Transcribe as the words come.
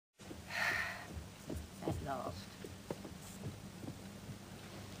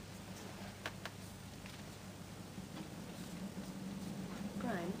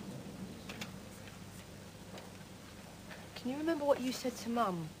Can you remember what you said to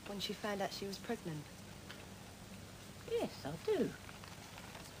Mum when she found out she was pregnant? Yes, I do.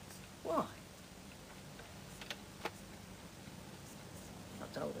 Why?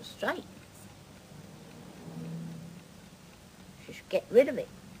 I told her straight. She should get rid of it.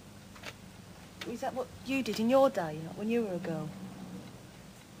 Is that what you did in your day, when you were a girl?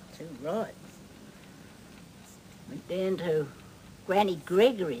 Too right. Went down to Granny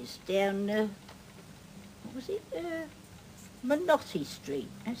Gregory's down, what was it? Minotti Street,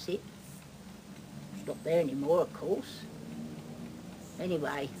 that's it. It's not there anymore, of course.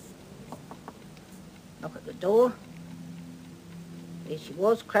 Anyway, knock at the door. There she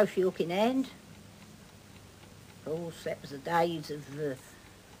was, crochet hook in hand. Of course, that was the days of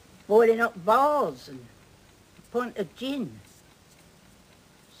boiling up bars and a pint of gin.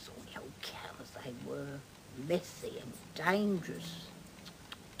 Sorry old cows they were, messy and dangerous.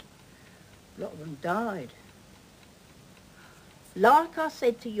 A lot of them died. Like I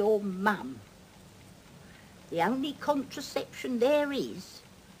said to your mum, the only contraception there is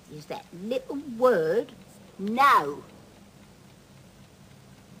that little word, no. I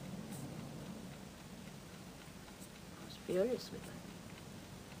was furious with her.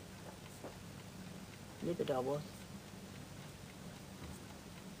 Livid I was.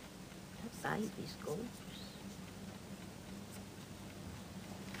 That baby's gorgeous.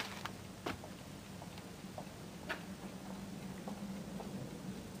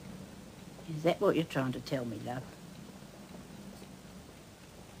 Is that what you're trying to tell me, love?